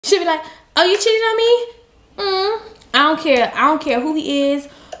She'll be like, oh, you cheated on me? I don't care. I don't care who he is,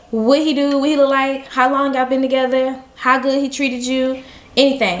 what he do, what he look like, how long y'all been together, how good he treated you,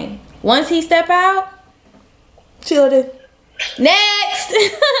 anything. Once he step out, she'll do. Next.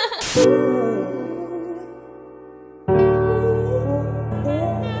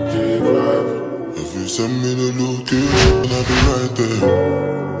 If you send me the location, I'll be right there.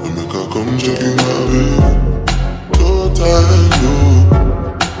 And make her come check in my bed. So tired, no.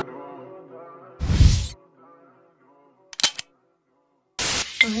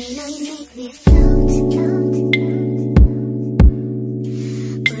 Boy, now you make me float. Boy, you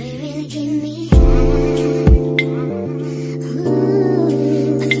really give me high.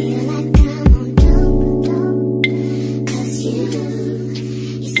 Ooh, I feel like I'm on dope. Cause you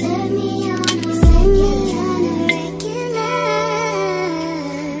serve me on a regular.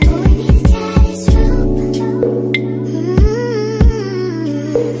 Boy, need to tie this rope.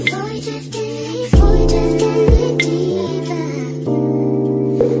 Before we drift in deeper.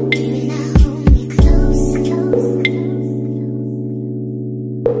 Baby, now hold me close.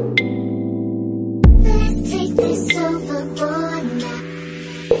 Let's take this overboard now.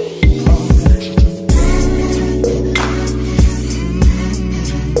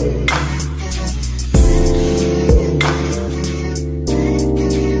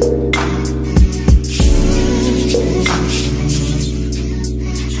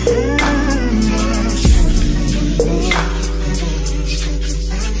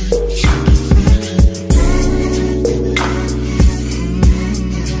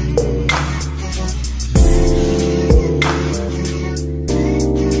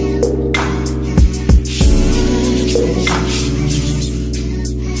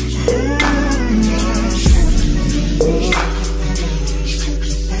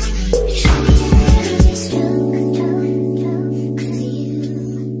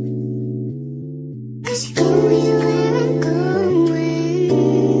 Cause you go where I'm going.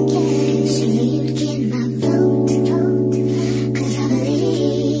 So you get my vote. Cause I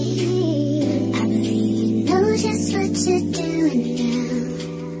believe you know just what you're doing now.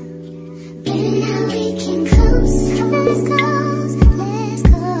 Baby, now we can close. Let's go.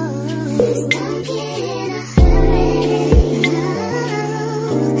 Let's don't get in a hurry.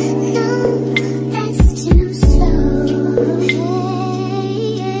 No, that's too slow.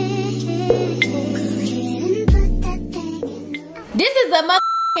 This is a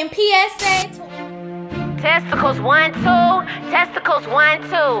motherfucking PSA. Testicles 1, 2. Testicles 1, 2.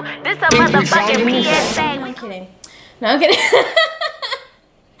 This a motherfucking PSA. I'm kidding. No, I'm kidding.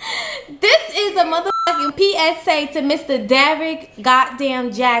 This is a motherfucking PSA to Mr. Derrick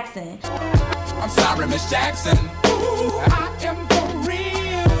goddamn Jaxn. I'm sorry, Miss Jackson. Ooh, I am for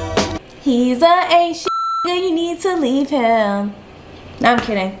real. He's a ain't shit, you need to leave him. No, I'm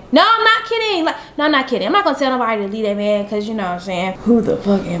kidding. No, I'm not kidding. Like, no, I'm not kidding. I'm not gonna tell nobody to leave that man because you know what I'm saying. Who the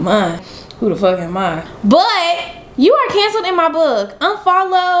fuck am I? Who the fuck am I? But you are canceled in my book.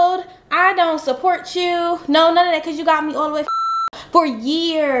 Unfollowed. I don't support you. No, none of that because you got me all the way for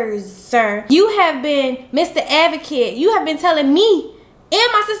years, sir. You have been Mr. Advocate. You have been telling me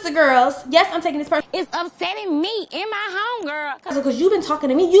and my sister girls, yes, I'm taking this person. It's upsetting me and my homegirl. Because you've been talking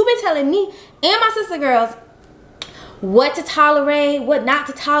to me. You've been telling me and my sister girls what to tolerate, what not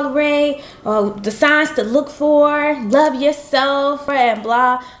to tolerate, the signs to look for, love yourself, and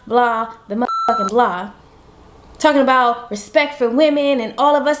blah, blah, the motherfucking blah. Talking about respect for women and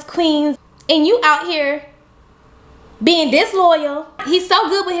all of us queens. And you out here being disloyal. He's so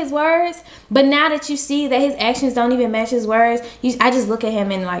good with his words, but now that you see that his actions don't even match his words, I just look at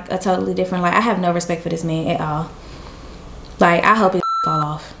him in like a totally different light. I have no respect for this man at all. Like, I hope it fall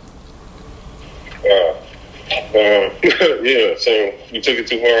off. Yeah, so you took it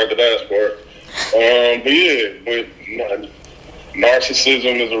too hard the last part. But yeah,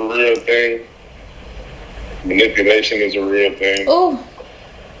 narcissism is a real thing. Manipulation is a real thing. Oh.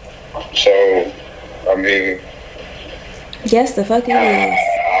 So, I mean, yes, the fuck it is.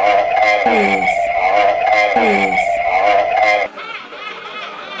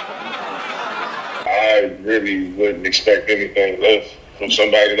 I really wouldn't expect anything less from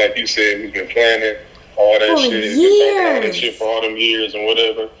somebody like you said who's been planning all that shit, been talking all that shit for all them years and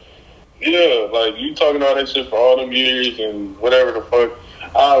whatever. Yeah, like you talking all that shit for all them years and whatever the fuck.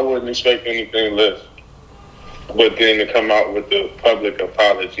 I wouldn't expect anything less. But then to come out with the public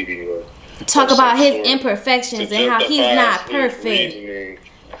apology or talk about his imperfections and how he's not perfect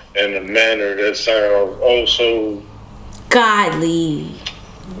in a manner that sounds oh so godly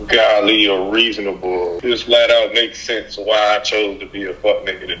or reasonable. Just flat out makes sense why I chose to be a fuck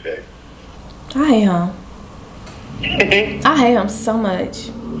nigga today. I am. I hate him so much.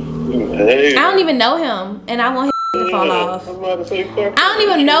 Hey, I don't even know him, and I want his to fall off. I'm about to say, I don't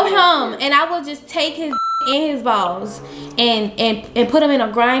even know him, and I will just take his and his balls and put him in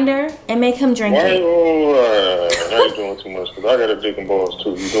a grinder and make him drink it. Now you're doing too much, because I got a dick and balls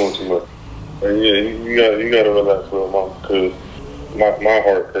too. You're doing too much. But yeah, you gotta relax a little more, because my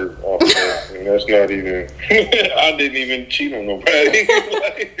heart hurt off that. And that's not even I didn't even cheat on nobody.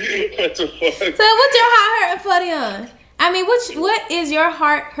 Like, what the fuck? So what's your heart hurting for then? I mean, what is your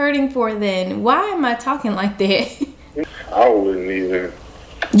heart hurting for then? Why am I talking like that? I wouldn't even.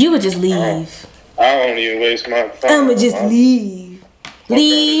 You would just leave. I don't even waste my time. I'ma just leave.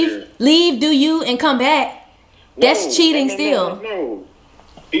 Leave, do you, and come back. That's cheating still. No.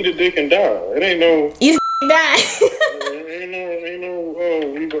 Eat a dick and die. It ain't no. You die. ain't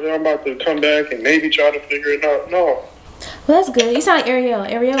no, I'm about to come back and maybe try to figure it out. No. Well, that's good. You sound like Ariel.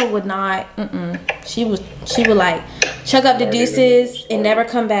 Ariel would not. She would like chuck up the deuces and never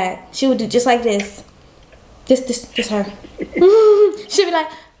come back. She would do just like this. Just her. She'd be like,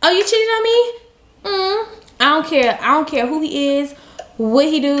 "Oh, you cheated on me? I don't care. I don't care who he is, what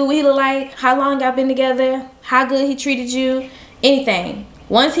he do, what he look like, how long y'all been together, how good he treated you, anything.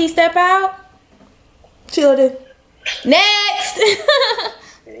 Once he step out, she'll do next."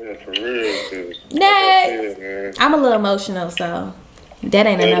 Yeah, for real. Next. Man. I'm a little emotional, so that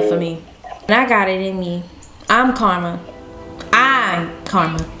ain't enough for me. And I got it in me. I'm karma. I'm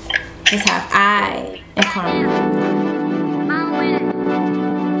karma. That's how I am karma.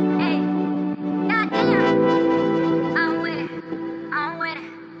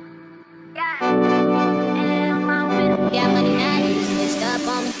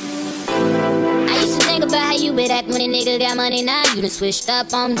 How you been acting when a nigga got money, now you done switched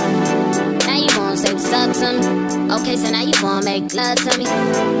up on me. Now you gon' say what's up to me. Okay, so now you gon' make love to me.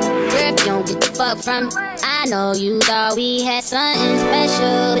 Girl, if you don't get the fuck from me, I know you thought we had something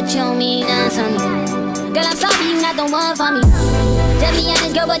special, but you don't mean nothing to me. Girl, I'm sorry you not the one for me. Tell me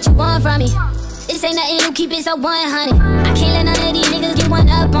honest, girl, what you want from me. This ain't nothing new, keep it so 100. I can't let none of these niggas get one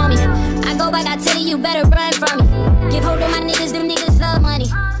up on me. I go back, I tell you, you better run from me. Give hold to my niggas, them niggas love money.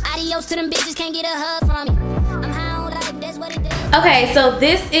 Adios to them bitches, can't get a hug from me. I'm high on life, that's what it is. Okay, so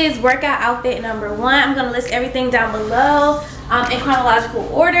this is workout outfit number 1. I'm gonna list everything down below in chronological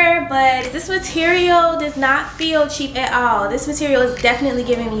order, but this material does not feel cheap at all. This material is definitely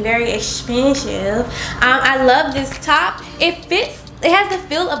giving me very expensive. I love this top. It fits. It has the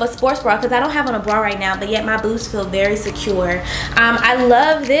feel of a sports bra because I don't have on a bra right now, but yet my boobs feel very secure. I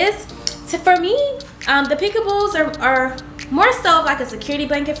love this. For me, the pickables are more so like a security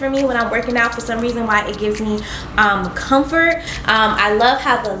blanket for me when I'm working out. For some reason why it gives me comfort. I love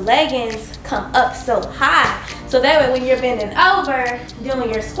how the leggings come up so high, so that way when you're bending over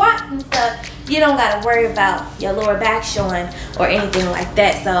doing your squats and stuff, you don't gotta worry about your lower back showing or anything like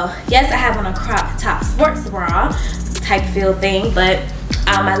that. So yes, I have on a crop top sports bra type feel thing, but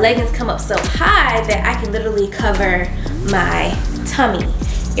my leggings come up so high that I can literally cover my tummy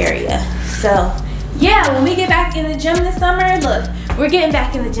area. So yeah, when we get back in the gym this summer, look, we're getting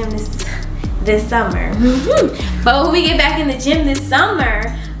back in the gym this summer. But when we get back in the gym this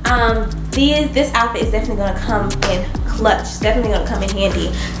summer, this outfit is definitely gonna come in clutch. It's definitely gonna come in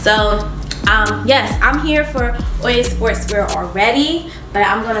handy. So yes, I'm here for Oya Sportswear already, but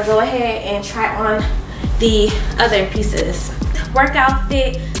I'm gonna go ahead and try on the other pieces. Workout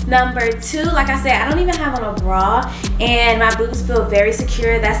fit number 2, like I said, I don't even have on a bra and my boobs feel very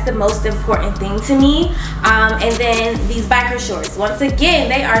secure. That's the most important thing to me. And then these biker shorts, once again,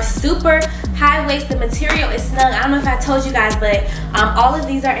 they are super high-waisted material. It's snug. I don't know if I told you guys, but all of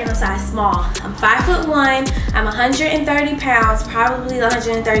these are in a size small. I'm 5'1", I'm 130 pounds, probably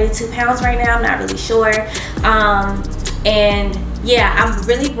 132 pounds right now, I'm not really sure. And yeah, I'm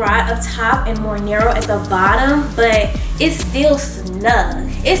really broad up top and more narrow at the bottom, but it's still snug.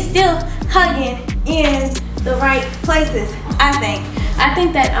 It's still hugging in the right places, I think. I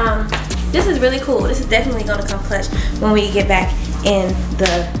think that this is really cool. This is definitely gonna come clutch when we get back in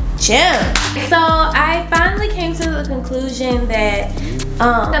the gym. So I finally came to the conclusion that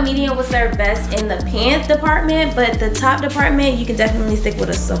the medium will serve best in the pants department, but the top department, you can definitely stick with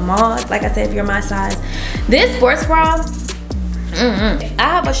a small, like I said, if you're my size. This sports bra, I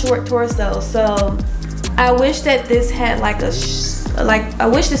have a short torso, so I wish that this had like I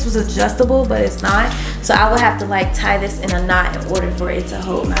wish this was adjustable, but it's not. So I would have to like tie this in a knot in order for it to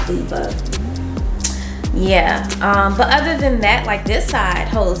hold my boob up. Yeah, but other than that, like this side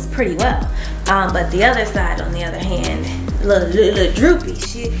holds pretty well. But the other side, on the other hand, a little droopy.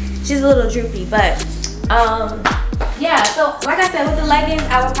 She's a little droopy, but yeah, so like I said, with the leggings,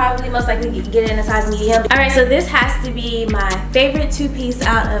 I would probably most likely get it in a size medium. All right, so this has to be my favorite two-piece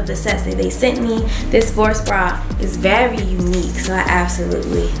out of the sets that they sent me. This sports bra is very unique, so I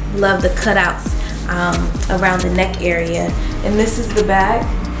absolutely love the cutouts around the neck area. And this is the back.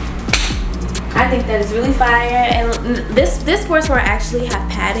 I think that is really fire. And this sports bra actually have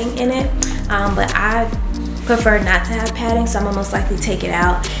padding in it, but I prefer not to have padding, so I'm gonna most likely take it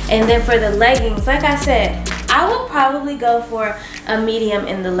out. And then for the leggings, like I said, I would probably go for a medium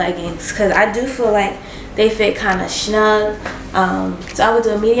in the leggings because I do feel like they fit kind of snug. So I would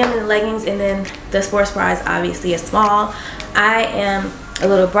do a medium in the leggings, and then the sports bra is obviously a small. I am a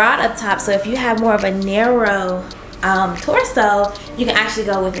little broad up top, so if you have more of a narrow torso, you can actually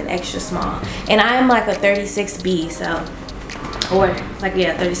go with an extra small. And I'm like a 36B, so, or like,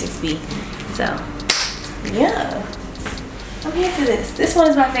 yeah, 36B. So, yeah. I'm here for this. This one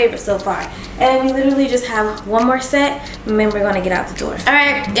is my favorite so far. And we literally just have one more set, and then we're gonna get out the door. All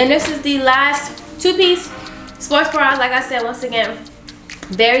right, and this is the last two-piece sports bra. Like I said, once again,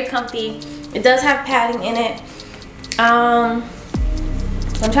 very comfy. It does have padding in it. I'm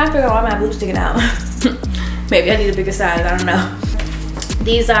trying to figure out why my boobs sticking out. Maybe I need a bigger size, I don't know.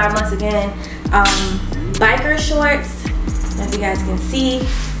 These are, once again, biker shorts. As you guys can see,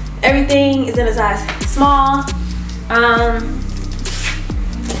 everything is in a size small.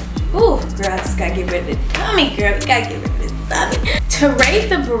 Ooh, girl, I just gotta get rid of the tummy, girl. We gotta get rid of this tummy. To rate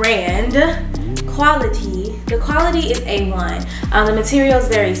the brand quality, the quality is A1. The material is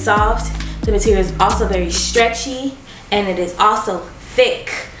very soft. The material is also very stretchy, and it is also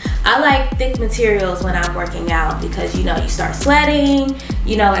thick. I like thick materials when I'm working out because, you know, you start sweating.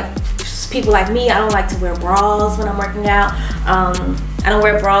 You know, like people like me, I don't like to wear bras when I'm working out. I don't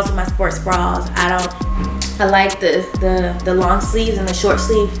wear bras with my sports bras. I like the long sleeves and the short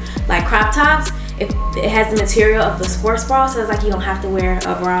sleeve, like crop tops. If it has the material of the sports bra, so it's like you don't have to wear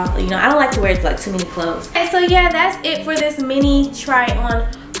a bra. You know, I don't like to wear like too many clothes. And so yeah, that's it for this mini try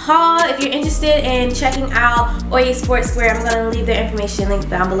on haul. If you're interested in checking out QIAYA Sportswear, I'm gonna leave their information link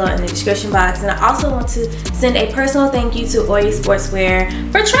down below in the description box. And I also want to send a personal thank you to QIAYA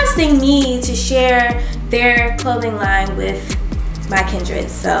Sportswear for trusting me to share their clothing line with my kindred.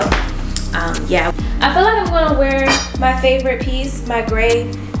 So yeah, I feel like I'm gonna wear my favorite piece, my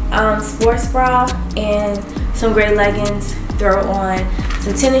gray sports bra and some gray leggings, throw on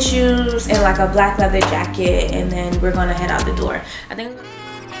some tennis shoes and like a black leather jacket, and then we're gonna head out the door. I think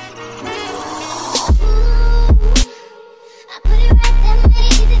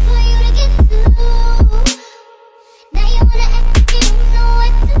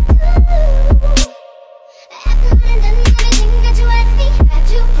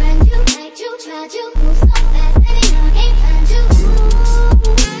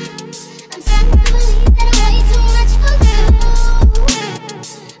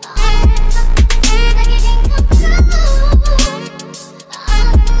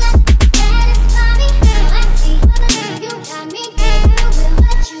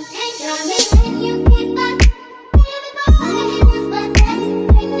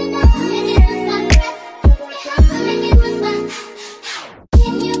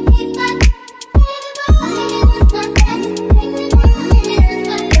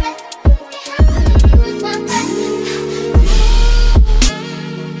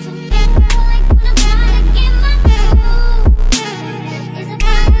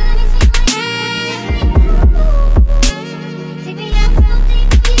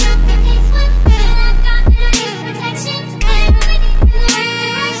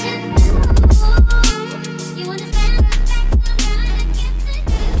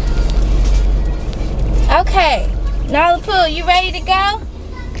you ready to go?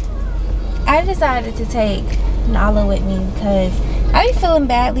 I decided to take Nala with me because I be feeling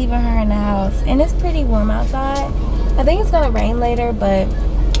bad leaving her in the house, and it's pretty warm outside. I think it's gonna rain later, but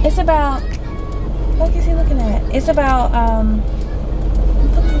it's about, what is he looking at? It's about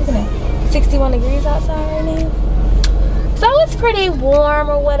what are you looking at? 61 degrees outside right now. So it's pretty warm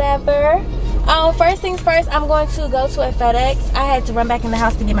or whatever. First things first, I'm going to go to a FedEx. I had to run back in the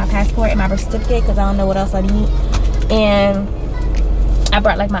house to get my passport and my birth certificate because I don't know what else I need. And I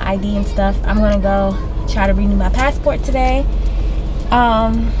brought like my ID and stuff. I'm gonna go try to renew my passport today.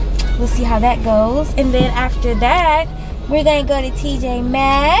 We'll see how that goes. And then after that, we're gonna go to TJ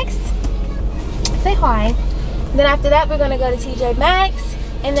Maxx. Say hi. Then after that, we're gonna go to TJ Maxx,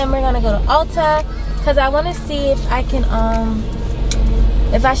 and then we're gonna go to Ulta because I want to see if I can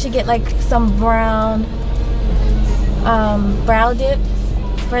if I should get like some brown brow dip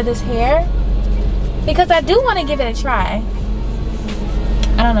for this hair, because I do want to give it a try.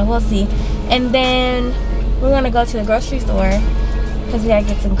 I don't know, we'll see. And then we're gonna go to the grocery store because we gotta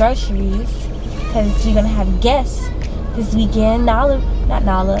get some groceries because you're gonna have guests this weekend.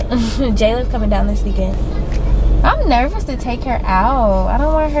 Jayla's coming down this weekend. I'm nervous to take her out. I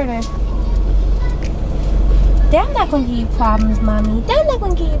don't want her to. I'm not gonna give you problems, mommy. I'm not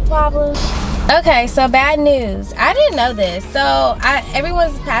gonna give you problems. Okay, so bad news. I didn't know this. So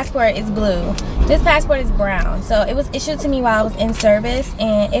everyone's passport is blue. This passport is brown. So it was issued to me while I was in service,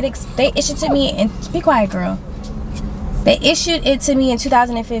 and they issued to me in. Be quiet, girl. They issued it to me in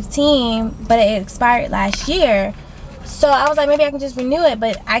 2015, but it expired last year. So I was like, maybe I can just renew it,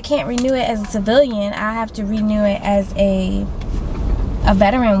 but I can't renew it as a civilian. I have to renew it as a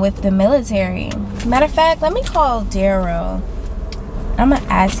veteran with the military. Matter of fact, let me call Daryl. I'm gonna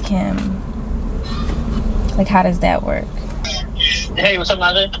ask him, like, how does that work? Hey, what's up,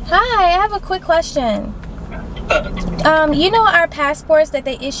 Nadia? Hi, I have a quick question. You know our passports that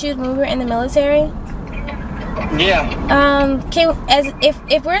they issued when we were in the military? Yeah.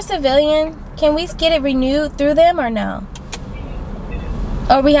 If we're a civilian, can we get it renewed through them or no?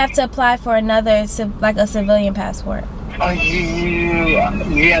 Or we have to apply for another, like a civilian passport? Yeah, I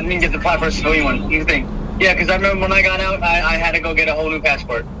think you have to apply for a civilian one. You think? Yeah, because I remember when I got out, I had to go get a whole new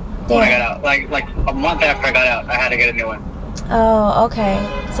passport. When I got out, like a month after I got out, I had to get a new one. Oh, okay.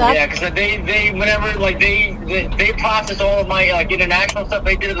 So yeah, because they whenever like they process all of my like international stuff.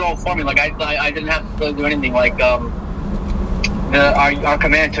 They did it all for me. Like I didn't have to do anything. Like our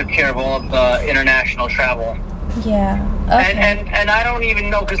command took care of all of the international travel. Yeah. Okay. And I don't even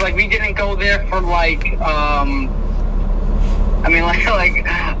know because like we didn't go there for like I mean like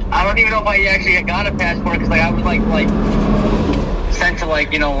I don't even know if I actually got a passport because like I was like sent to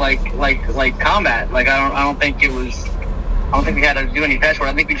like like combat. Like I don't think it was. I don't think we had to do any passport.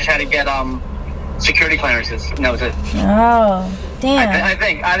 I think we just had to get security clearances, and that was it. Oh, damn. I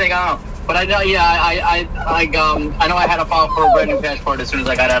think I don't know, but I know. Yeah, I know I had to file for a brand new passport as soon as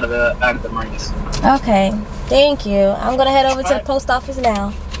I got out of the Marines. Okay, thank you. I'm gonna head over to the post office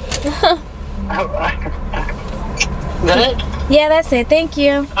now. Is that it? Yeah, that's it. Thank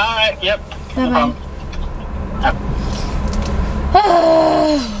you. All right. Yep. Bye bye.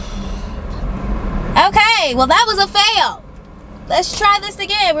 Okay, well that was a fail. Let's try this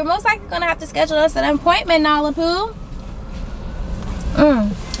again. We're most likely gonna have to schedule us an appointment, Nalapoo.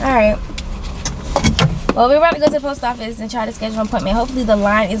 Alright. Well, we're about to go to the post office and try to schedule an appointment. Hopefully the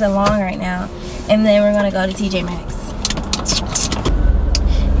line isn't long right now. And then we're gonna go to TJ Maxx.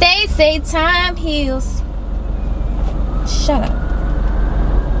 They say time heals. Shut up.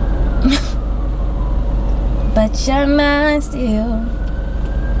 But your mind still.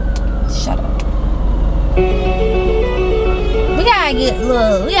 Shut up. We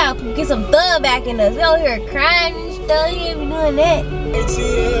gotta get some thug back in us. We over here crying and stuff. You ain't even doing that.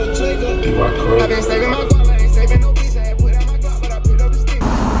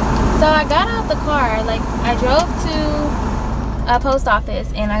 So I got out the car. Like I drove to a post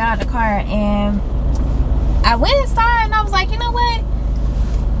office and I got out the car and I went inside and I was like, you know what?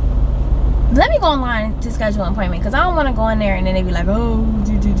 Let me go online to schedule an appointment because I don't want to go in there and then they be like, oh,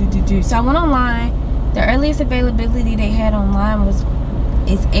 do. So I went online. The earliest availability they had online is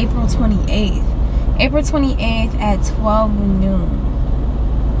April 28th. April 28th at 12 noon.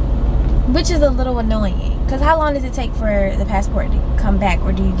 Which is a little annoying. Because how long does it take for the passport to come back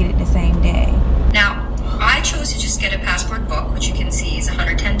or do you get it the same day? Now, I chose to just get a passport book, which you can see is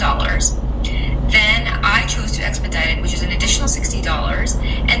 $110. Then I chose to expedite it, which is an additional $60.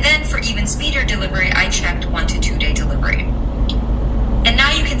 And then for even speedier delivery, I checked 1 to 2 day delivery. And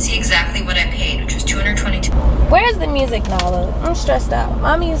now you can see exactly what I paid, which was $222. Where's the music, Nala? I'm stressed out.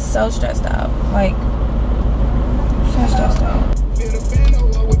 Mommy is so stressed out. Like, so stressed out.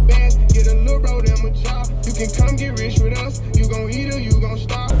 You can come get rich with us. You gon' eat or you gon'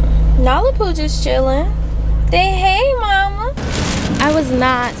 stop. Nalapoo just chilling. Say hey, mama. I was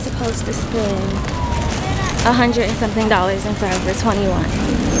not supposed to spend $100 and something in Forever 21.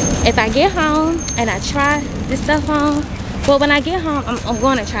 If I get home and I try this stuff on, well, when I get home, I'm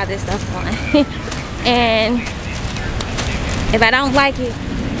going to try this stuff on. And if I don't like it,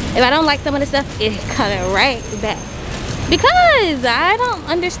 if I don't like some of the stuff, it's coming right back. Because I don't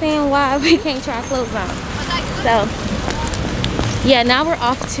understand why we can't try clothes on. So, yeah, now we're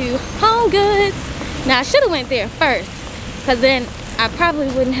off to Home Goods. Now, I should have went there first. Because then I probably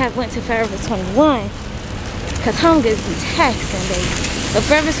wouldn't have went to Forever 21. Because Home Goods be taxing, baby. But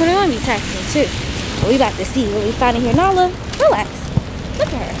Forever 21 be taxing, too. We about to see what we find in here. Nala, relax.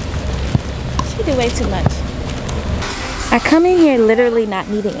 Look at her. She do way too much. I come in here literally not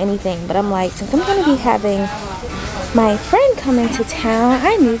needing anything, but I'm like, since I'm going to be having my friend come into town,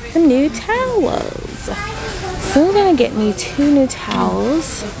 I need some new towels. So I'm gonna get me 2 new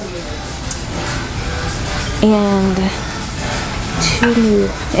towels and 2 new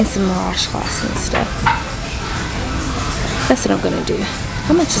and some washcloths and stuff. That's what I'm gonna do.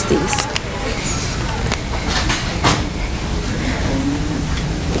 How much is these?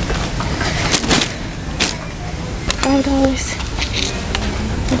 $5,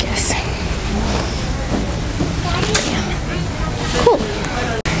 I guess. Yeah. Cool.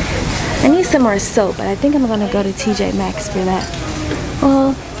 I need some more soap, but I think I'm gonna go to TJ Maxx for that.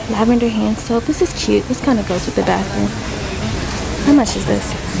 Well, lavender hand soap. This is cute. This kind of goes with the bathroom. How much is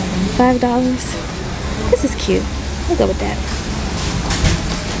this? $5. This is cute. I'll go with that.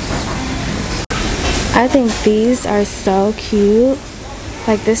 I think these are so cute.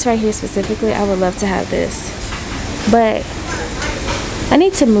 Like this right here specifically, I would love to have this. But I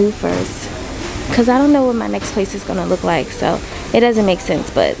need to move first because I don't know what my next place is gonna look like, so it doesn't make sense,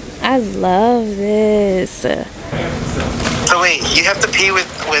 but I love this. So wait, you have to pee with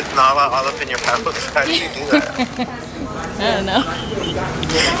Nala all up in your mouth? How do you do that? I don't know.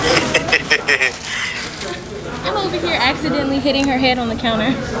 I'm over here accidentally hitting her head on the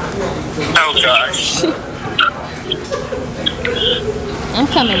counter. Oh gosh. I'm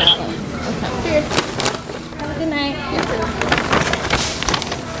coming out. Okay. Here. Have a good night.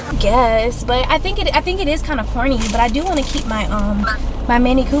 Guess, but I think it is kind of corny, but I do want to keep my my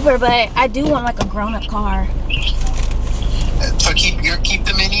Mini Cooper, but I do want like a grown-up car. So keep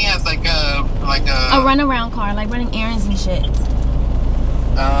the Mini as like a runaround car, like running errands and shit.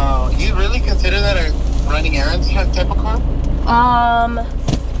 Oh, you really consider that a running errands type of car?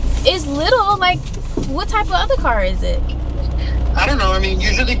 It's little. Like, what type of other car is it? I don't know. I mean,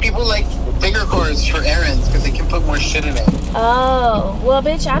 usually people like bigger cars for errands because they can put more shit in it. Oh, well,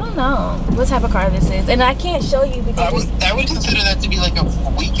 bitch, I don't know what type of car this is, and I can't show you because I would consider that to be like a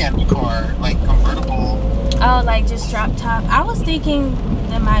weekend car, like convertible. Oh, like just drop top. I was thinking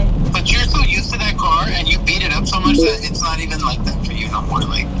that my. But you're so used to that car, and you beat it up so much that it's not even like that for you no more.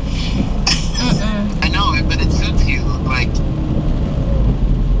 Like, I know it, but it suits you. Like,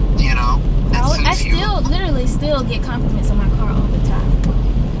 you know. I literally still get compliments on my car all the time,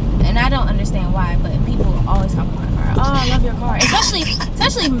 and I don't understand why. But people always talk about my car. Oh, I love your car,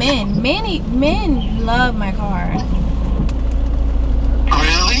 especially men. Men love my car.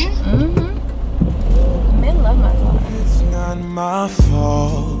 Really? Mhm. Men love my car. It's not my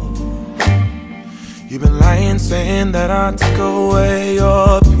fault. You've been lying, saying that I took away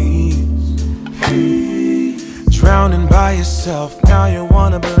your peace. Drowning by yourself, now you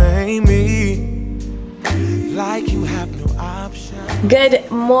wanna blame me. Like you have no option.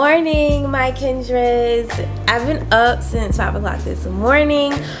 Good morning, my kindreds. I've been up since 5 o'clock this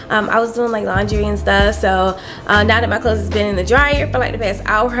morning. I was doing like laundry and stuff, so now that my clothes has been in the dryer for like the past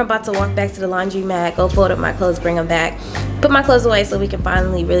hour, I'm about to walk back to the laundromat, go fold up my clothes, bring them back, put my clothes away so we can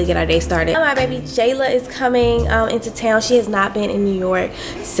finally really get our day started. My baby Jayla is coming into town. She has not been in New York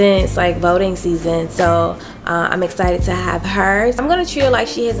since like voting season, so I'm excited to have her. I'm gonna treat her like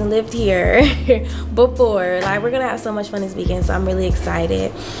she hasn't lived here before. Like, we're gonna have so much fun this weekend, so I'm really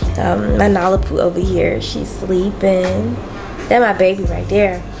excited. My Nala Poo over here, she's sleeping. That's my baby right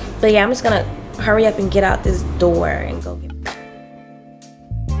there. But yeah, I'm just gonna hurry up and get out this door and go get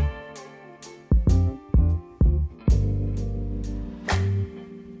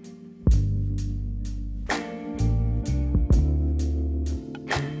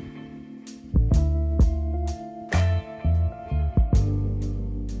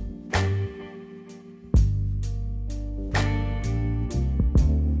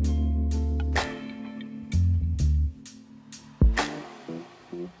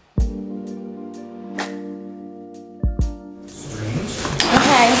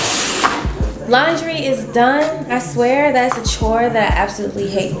Laundry is done. I swear that's a chore that I absolutely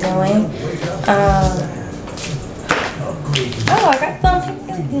hate doing. Oh, I got something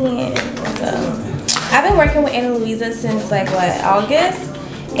again. So, I've been working with Anna Louisa since like what, August,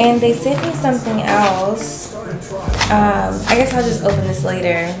 and they sent me something else. I guess I'll just open this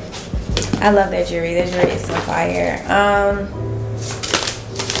later. I love their jewelry. Their jewelry is so fire.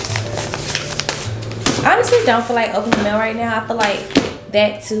 Honestly, don't feel like opening the mail right now. I feel like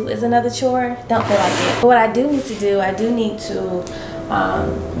that too is another chore. Don't feel like it. But what I do need to do, I do need to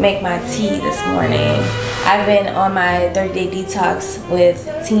make my tea this morning. I've been on my 30-day detox with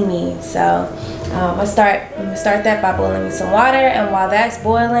TEAMI, so I'm gonna start that by boiling me some water, and while that's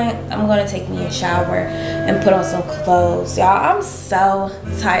boiling, I'm gonna take me a shower and put on some clothes. Y'all, I'm so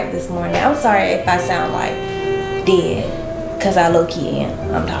tired this morning. I'm sorry if I sound like dead, cause I low-key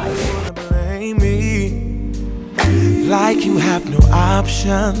am. I'm tired. like you have no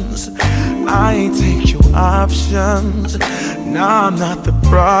options. I ain't take your options. Nah, I'm not the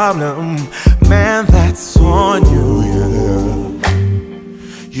problem. Man, that's on you, yeah.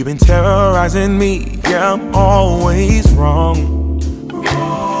 You've been terrorizing me, yeah, I'm always wrong.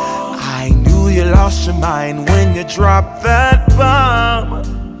 I knew you lost your mind when you dropped that bomb.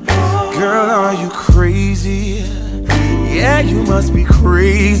 Girl, are you crazy? Yeah, you must be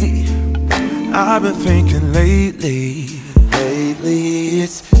crazy. I've been thinking lately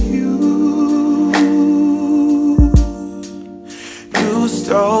it's you. You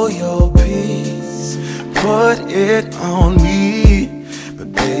stole your peace, put it on me,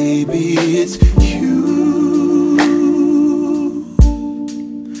 but baby, it's you.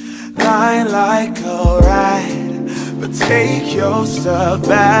 Lying like a rat, but take your stuff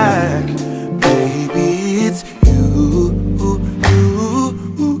back, baby, it's you.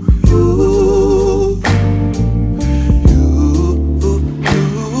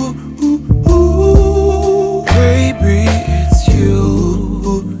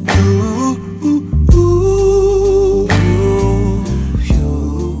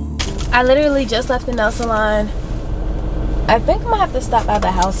 I literally just left the nail salon. I think I'm gonna have to stop by the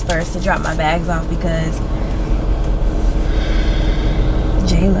house first to drop my bags off because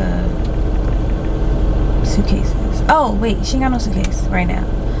Jayla suitcases. Oh wait, she ain't got no suitcase right now.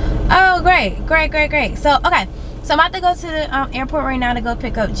 Oh great. So okay, so I'm about to go to the airport right now to go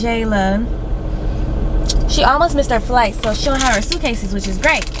pick up Jayla. She almost missed her flight, so she don't have her suitcases, which is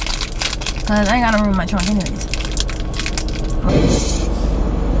great because I ain't got no room in my trunk anyways.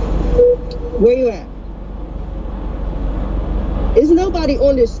 Where you at? There's nobody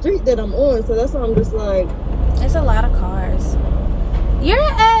on this street that I'm on, so that's why I'm just like... There's a lot of cars. You're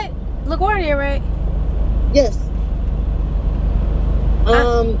at LaGuardia, right? Yes.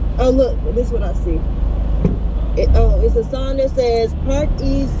 Oh look, this is what I see. It's a sign that says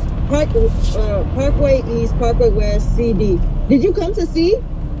Parkway East, Parkway West, CD. Did you come to C?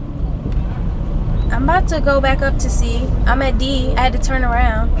 I'm about to go back up to C. I'm at D. I had to turn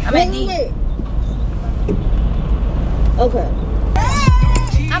around. I'm at D. Wait. Okay.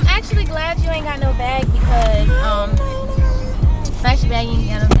 I'm actually glad you ain't got no bag because I'm actually glad you ain't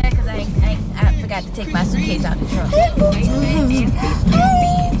got no bag because I forgot to take my suitcase out the trunk.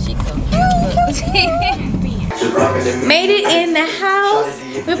 Made it in the house.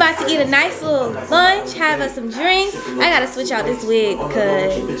 We're about to eat a nice little lunch, have us some drinks. I gotta switch out this wig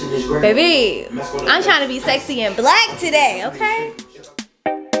because, baby, I'm trying to be sexy and black today, okay?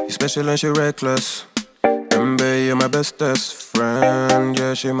 You're special and you're reckless. Remember, you're my bestest friend.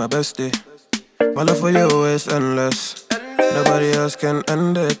 Yeah, she my bestie. My love for you is endless. Nobody else can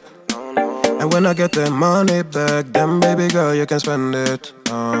end it. And when I get the money back, then baby girl, you can spend it.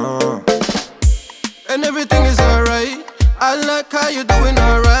 And everything is alright. I like how you doing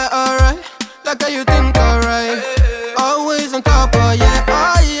alright. Like how you think alright. Always on top, oh yeah.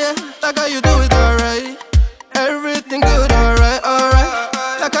 Like how you do it alright. Everything good, alright.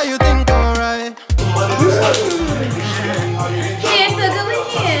 Like how you think alright. Here's to a good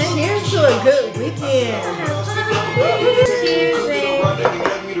weekend. Here's to a good weekend. Cheers, babe.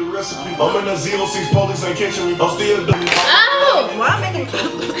 I'm in the 06 police ain't catching me. I'm still doing it. Oh! Why am I making... I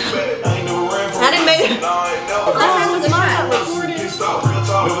ain't never ran from I didn't make it. Last time was mine.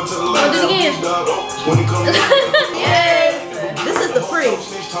 Do it again. Yes. This is the free.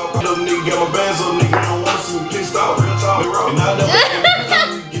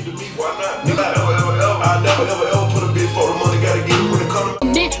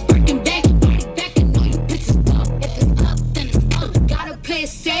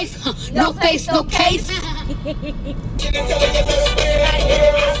 No face, no case.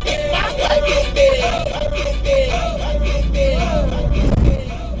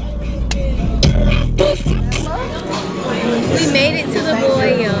 We made it to the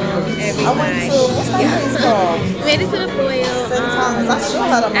boil, everybody. We made it to the boil.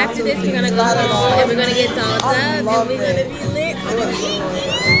 After this, we're gonna go home and we're gonna get dolled up and we're gonna be lit.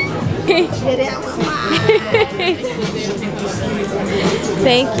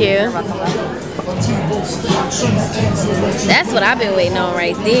 Thank you. That's what I've been waiting on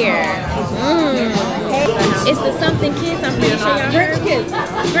right there. It's the something kiss. I'm pretty sure y'all heard.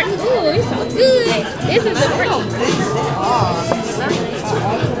 Ooh, it's so good. This is the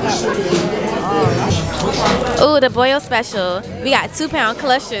ooh, the boil special. We got 2-pound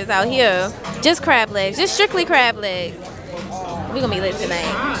clusters out here. Just crab legs. Just strictly crab legs. We're gonna be lit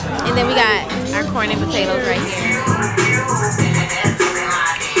tonight. And then we got our corn and potatoes right here.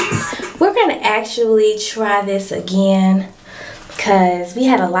 We're gonna actually try this again because we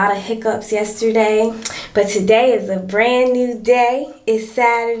had a lot of hiccups yesterday. But today is a brand new day. It's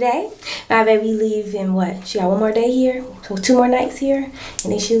Saturday. My baby leaves in what? She got one more day here, so 2 more nights here,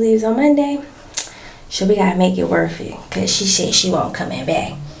 and then she leaves on Monday. So we gotta make it worth it, cause she said she won't coming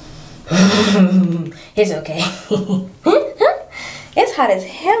back. It's okay. It's hot as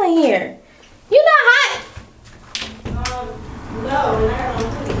hell in here. You not hot? No,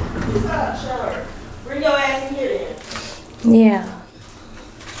 it's not. Sure. Bring your ass in here then. Yeah.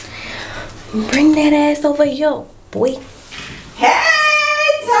 Bring that ass over here, boy. Hey,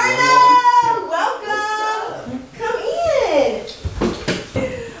 Turner! Welcome. Come in.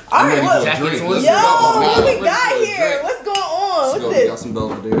 All right, what we got here? What's going on? What's this? We got some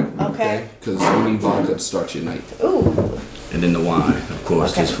Belvedere. Okay. Because we need vodka to start your night. Ooh. And then the wine, of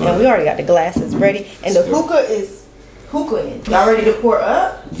course, just for. And we already got the glasses ready, and the hookah is hookahing. Y'all ready to pour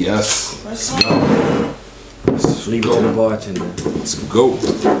up? Yes. Let's go. Leave it to the bartender. Let's go.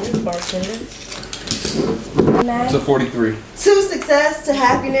 Bartender. To 43. To success, to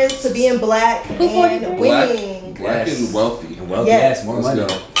happiness, to being black and winning. Black and wealthy. Yes. More money.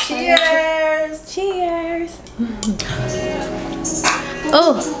 Cheers. Cheers.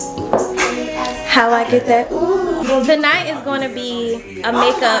 Oh, how I get that? Tonight is going to be a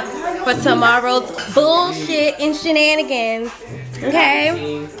makeup for tomorrow's bullshit and shenanigans.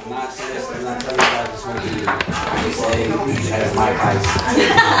 Okay?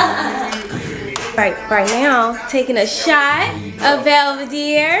 Right now, taking a shot of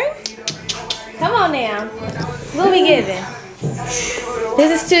Belvedere. Come on now. What we giving?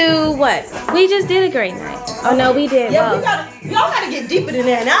 This is to what? We just did a great night. Oh no, we did. Yeah, y'all gotta get deeper than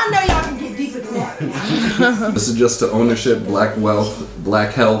that. Now I know y'all can get deeper than that. This is just to ownership, black wealth,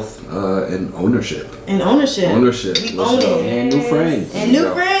 black health, and ownership. And ownership. Ownership. We own it. And new friends. And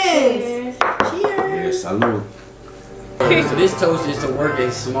new friends. Cheers. Yes, salud. So this toast is to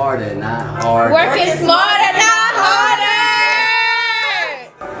working smarter, not harder. Working smarter, not harder.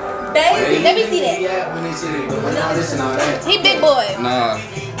 Baby, let me see that. Yeah, when they see it. Listen all that. He big boy. Nah,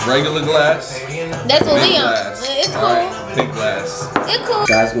 regular glass. That's what we on. Glass. It's cool. Right, pink glass. It's cool.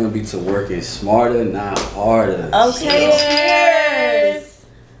 That's gonna be to working smarter, not harder. Okay. Cheers.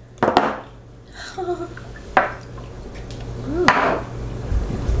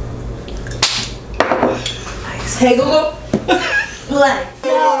 Hey Google. Play.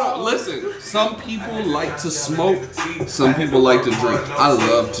 Listen, some people like to smoke, some people like to drink. I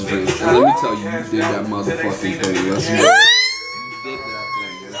love to drink. And let me tell you, you did that motherfucking thing. Let's go. You did that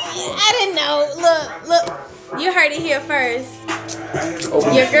thing. I didn't know. Look. You heard it here first.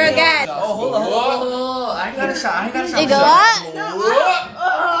 Your girl got. Oh, hold on. I got a shot. It go up.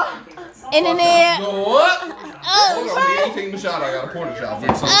 And then there. Go up. Hold on, we ain't taking the shot. I gotta pour the shot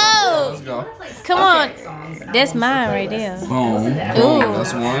first. Oh. Let's go. Come on. That's mine right there. Boom. Boom.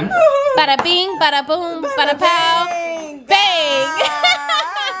 That's one. Bada bing, bada boom, bada pow. Bang.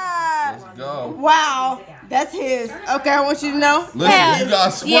 Let's go. Wow. That's his. Okay, I want you to know. Listen, you got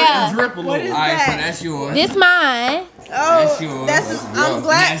squirt and drip a little. What is Alright, so that? that's yours. This mine. Oh, That's yours. I'm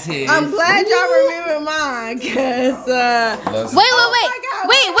glad. That's his. I'm glad y'all remember mine, cause Wait.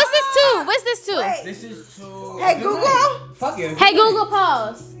 Wait, what's this to? What's this to? This is to. Hey Google. Fuck you. Hey Google,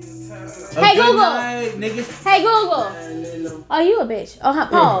 pause. Hey Good Google. night, niggas. Hey Google. Oh, you a bitch. Oh,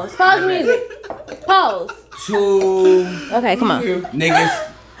 pause. Pause music. Pause. To Okay, come on.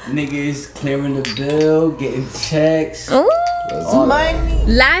 niggas clearing the bill, getting checks. Ooh. Money.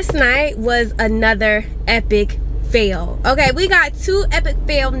 Last night was another epic fail. Okay, we got 2 epic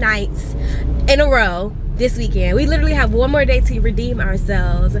fail nights in a row this weekend. We literally have one more day to redeem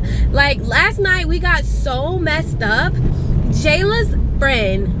ourselves. Like last night we got so messed up. Jayla's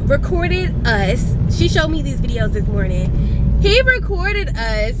friend recorded us. She showed me these videos this morning. He recorded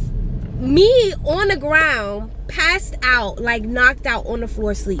us, me on the ground, passed out, like knocked out on the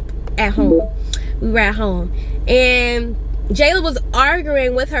floor asleep at home. We were at home and Jayla was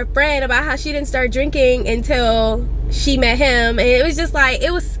arguing with her friend about how she didn't start drinking until she met him, and it was just like,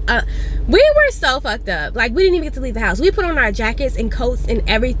 it was we were so fucked up. Like we didn't even get to leave the house. We put on our jackets and coats and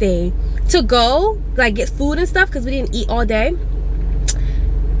everything to go like get food and stuff because we didn't eat all day,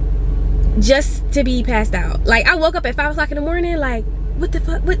 just to be passed out. Like I woke up at 5 o'clock in the morning like, what the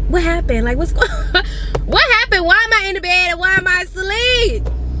fuck, what happened? Like what's going on? What happened? Why am I in the bed and why am I asleep?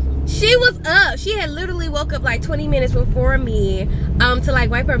 She was up. She had literally woke up like 20 minutes before me to like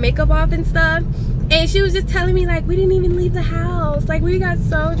wipe her makeup off and stuff. And she was just telling me like we didn't even leave the house. Like we got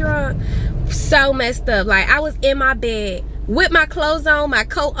so drunk, so messed up. Like I was in my bed with my clothes on, my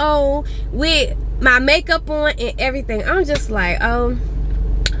coat on, with my makeup on and everything. I'm just like, oh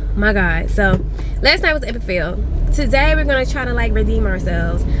my God. So last night was epic fail. today we're gonna try to like redeem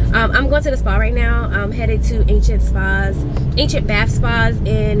ourselves. I'm going to the spa right now. I'm headed to Ancient Bath Spas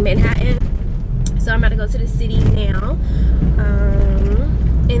in Manhattan. So I'm about to go to the city now.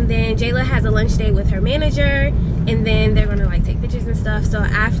 And then Jayla has a lunch date with her manager, and then they're gonna like take pictures and stuff. So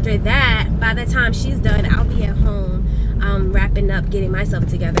after that, by the time she's done, I'll be at home wrapping up, getting myself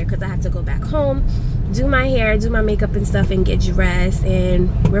together, because I have to go back home, do my hair, do my makeup and stuff, and get dressed. And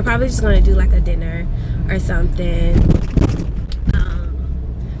we're probably just gonna do like a dinner or something.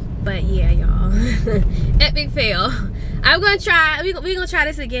 But yeah, y'all, epic fail. I'm gonna try, we're gonna try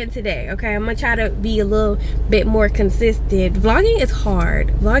this again today, okay? I'm gonna try to be a little bit more consistent. Vlogging is hard.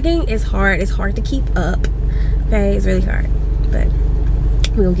 Vlogging is hard. It's hard to keep up, okay? It's really hard, but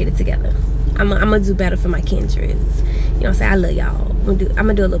we're gonna get it together. I'm gonna do better for my kindreds. You know what I'm saying? I love y'all. I'm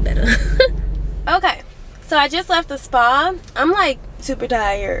gonna do a little better. Okay, so I just left the spa. I'm like super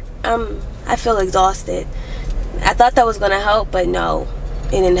tired. I feel exhausted. I thought that was gonna help, but no,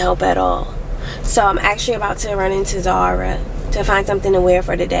 it didn't help at all. So I'm actually about to run into Zara to find something to wear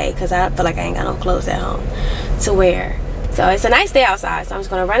for today, because I feel like I ain't got no clothes at home to wear. So it's a nice day outside, so I'm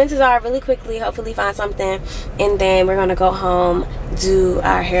just gonna run into Zara really quickly, hopefully find something, and then we're gonna go home, do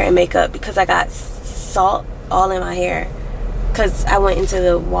our hair and makeup, because I got salt all in my hair because I went into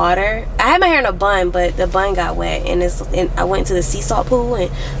the water. I had my hair in a bun, but the bun got wet, and I went into the sea salt pool, and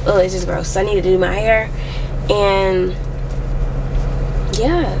oh, it's just gross. So I need to do my hair, and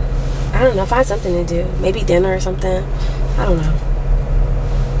yeah, I don't know, find something to do, maybe dinner or something. I don't know,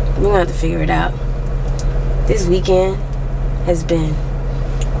 we're gonna have to figure it out. This weekend has been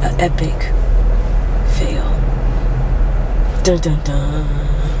an epic fail. Dun dun dun.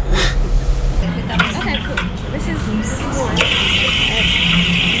 Okay, cool. This is one.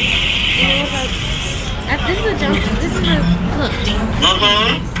 This is a jump. This is a look.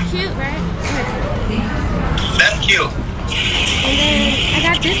 Cute, right? Okay. That's cute. And then I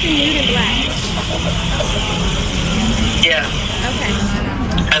got this in nude and black. Yeah. Okay.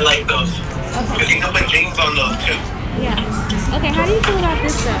 I like those. Because you can put jeans on those too. Yeah. Okay, how do you feel about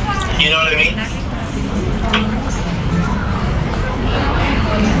this stuff? You know what I mean?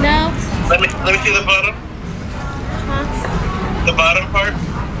 No. Let me see the bottom. Huh? The bottom part.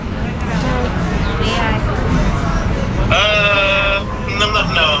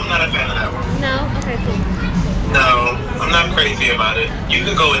 No, I'm not a fan of that one. No? Okay, cool. No, I'm not crazy about it. You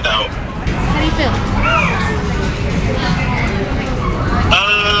can go without. How do you feel?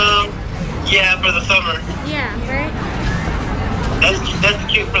 Yeah, for the summer. Yeah, right? That's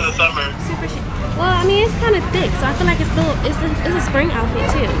cute for the summer. Super chic. Well, I mean, it's kind of thick, so I feel like it's a spring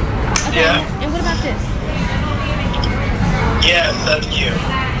outfit too. Okay. Yeah. And what about this? Yes, that's cute.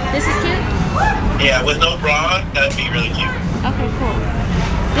 This is cute? Yeah, with no bra, that'd be really cute. Okay, cool.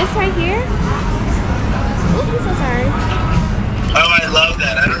 This right here? Oh, I'm so sorry. Oh, I love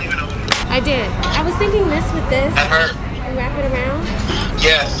that. I don't even know. I did. I was thinking this with this. That hurt. And wrap it around.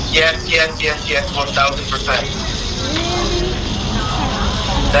 Yes, 1000%. Really?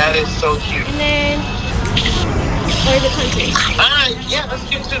 That is so cute. And then, or is it country? Yeah, that's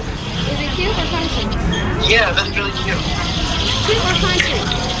cute too. Is it cute or country? Yeah, that's really cute. Cute or country?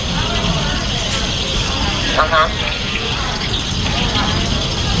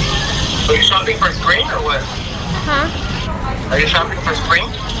 Are you shopping for spring or what? Huh? Are you shopping for spring?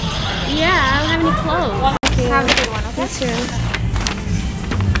 Yeah, I don't have any clothes. Have a good one, okay? That's true.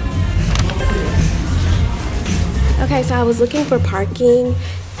 Okay, so I was looking for parking,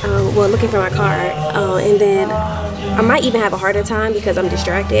 looking for my car, and then I might even have a harder time because I'm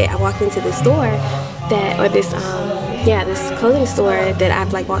distracted. I walked into the store this clothing store that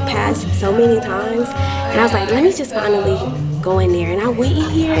I've like walked past so many times, and I was like, let me just finally go in there. And I went in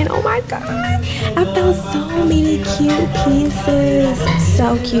here, and oh my god, I found so many cute pieces,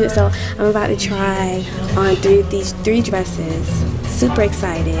 so cute. So I'm about to try on these three dresses. Super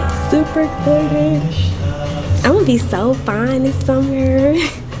excited, super excited. I'm gonna be so fine this summer.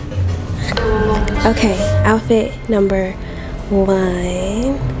 Okay, outfit number 1.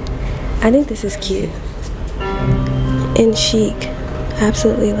 I think this is cute and chic.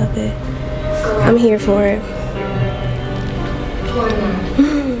 Absolutely love it. I'm here for it.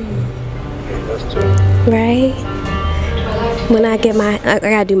 Right? When I get I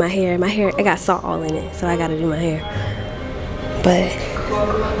gotta do my hair. My hair, I got salt all in it, so I gotta do my hair. But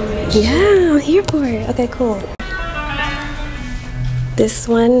yeah, I'm here for it. Okay, cool. This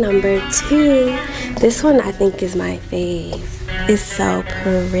one, number 2. This one I think is my fave. It's so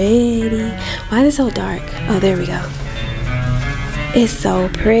pretty. Why is it so dark? Oh, there we go. It's so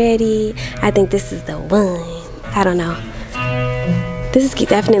pretty. I think this is the one. I don't know. This is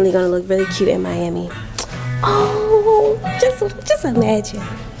definitely gonna look really cute in Miami. Oh, just imagine.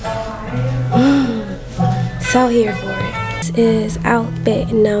 So here for it. This is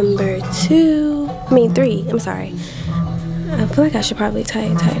outfit number 3. I'm sorry. I feel like I should probably tie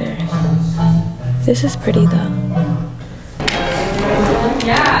it tighter. This is pretty though.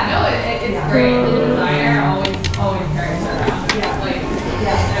 Yeah, no, it's great. The designer always carries that out.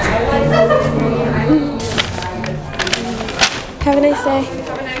 Have a nice day.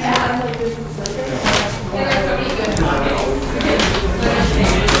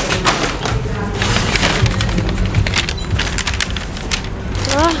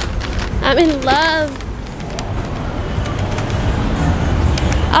 Oh, I'm in love.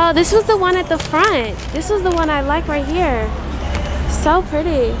 Oh, this was the one at the front. This was the one I like right here. So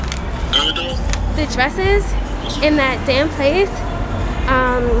pretty. The dresses in that damn place.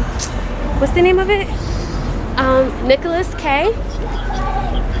 What's the name of it? Nicholas K.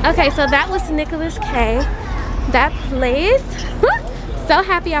 Okay, so that was Nicholas K. That place. So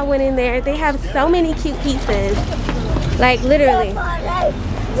happy I went in there. They have so many cute pieces. Like literally.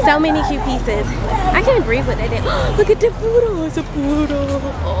 So many cute pieces. I can't breathe with it. Look at the poodle. It's a poodle.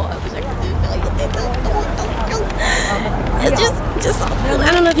 Oh, I wish I could do it. It's just so cool.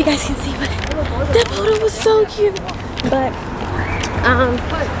 I don't know if you guys can see, but that poodle was so cute. But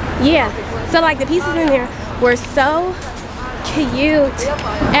yeah. So like the pieces in there were so cute.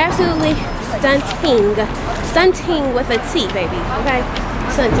 Absolutely stunting. Stunting with a T, baby. Okay?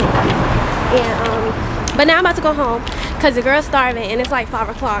 Stunting. And but now I'm about to go home because the girl's starving and it's like 5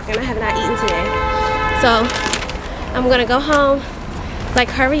 o'clock and I have not eaten today. So I'm gonna go home, like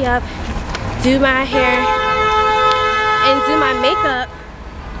hurry up, do my hair and do my makeup.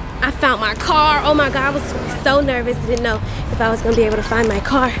 I found my car. Oh my God, I was so nervous. Didn't know if I was gonna be able to find my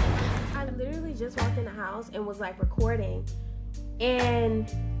car. I literally just walked in the house and was like recording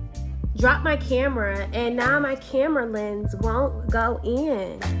and dropped my camera, and now my camera lens won't go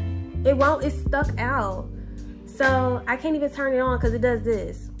in. It won't, it's stuck out. So I can't even turn it on because it does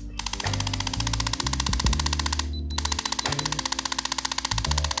this.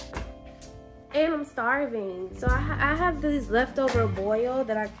 And I'm starving. So I have this leftover boil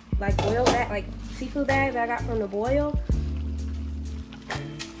that I like boiled back, like seafood bag that I got from the boil.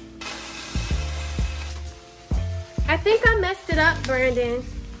 I think I messed it up, Brandon.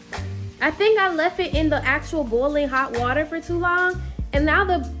 I think I left it in the actual boiling hot water for too long, and now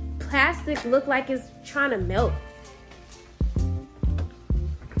the plastic look like it's trying to melt.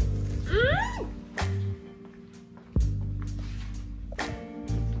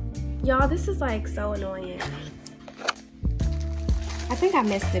 Y'all, this is like so annoying. I think I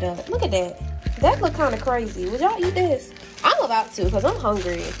messed it up. Look at that. That look kind of crazy. Would y'all eat this? I'm about to because I'm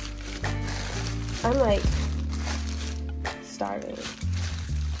hungry. I'm like starving.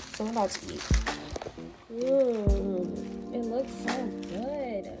 So I'm about to eat. It looks so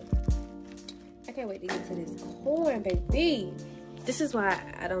good. I can't wait to get to this corn, baby. This is why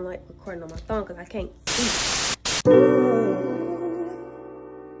I don't like recording on my phone, because I can't see.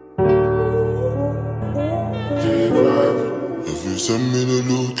 If you send me the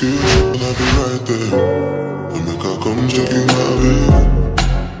location, I'll be right there. I make her come check in my bed.